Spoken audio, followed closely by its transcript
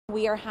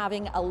We are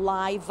having a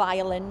live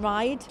violin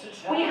ride.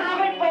 We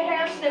haven't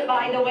rehearsed it,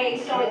 by the way,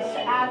 so it's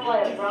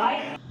ad-lib,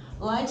 right?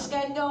 Let's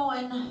get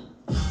going.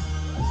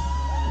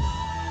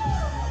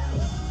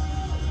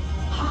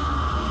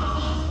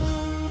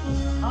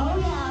 Oh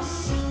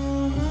yes.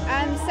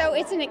 So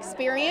it's an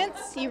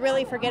experience. You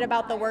really forget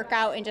about the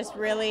workout and just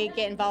really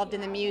get involved in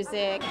the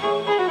music.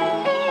 Beautiful.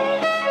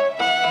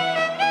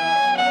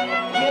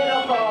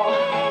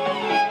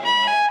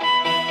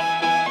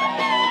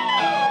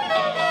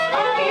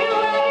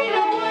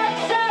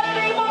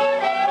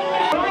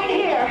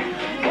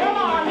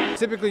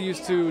 Typically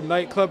used to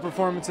nightclub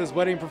performances,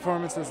 wedding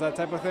performances, that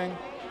type of thing.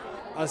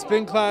 A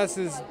spin class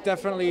is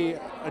definitely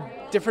a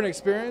different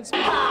experience.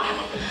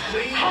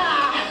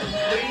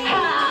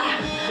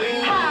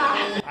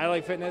 I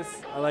like fitness,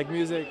 I like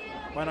music,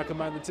 why not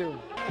combine the two?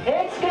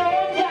 It's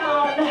going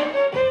down.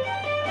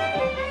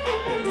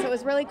 So it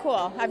was really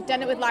cool. I've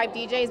done it with live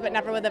DJs, but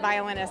never with a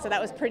violinist, so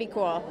that was pretty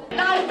cool.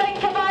 Now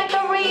think about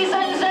the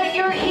reasons that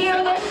you're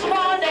here this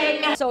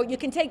morning. So you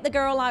can take the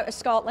girl out of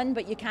Scotland,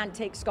 but you can't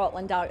take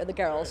Scotland out of the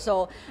girl.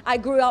 So I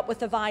grew up with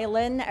the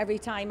violin. Every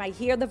time I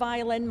hear the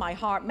violin, my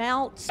heart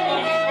melts. 4, 3,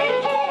 2,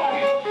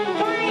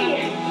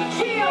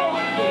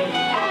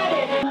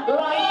 added,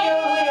 like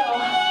your wheel.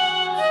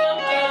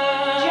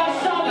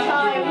 Just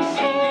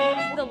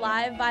sometimes. The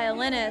live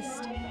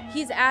violinist,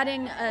 he's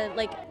adding a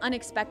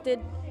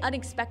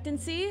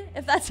unexpectancy,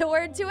 if that's a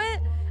word to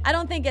it. I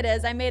don't think it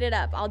is. I made it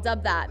up. I'll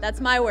dub that. That's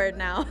my word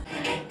now.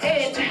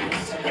 In,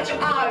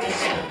 out,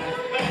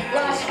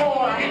 last 4.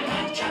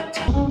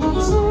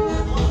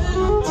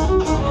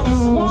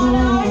 1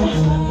 out,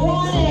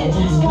 1 in.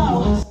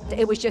 Go.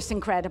 It was just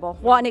incredible.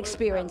 What an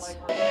experience.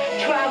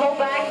 Travel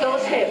back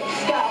those hips.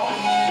 Go.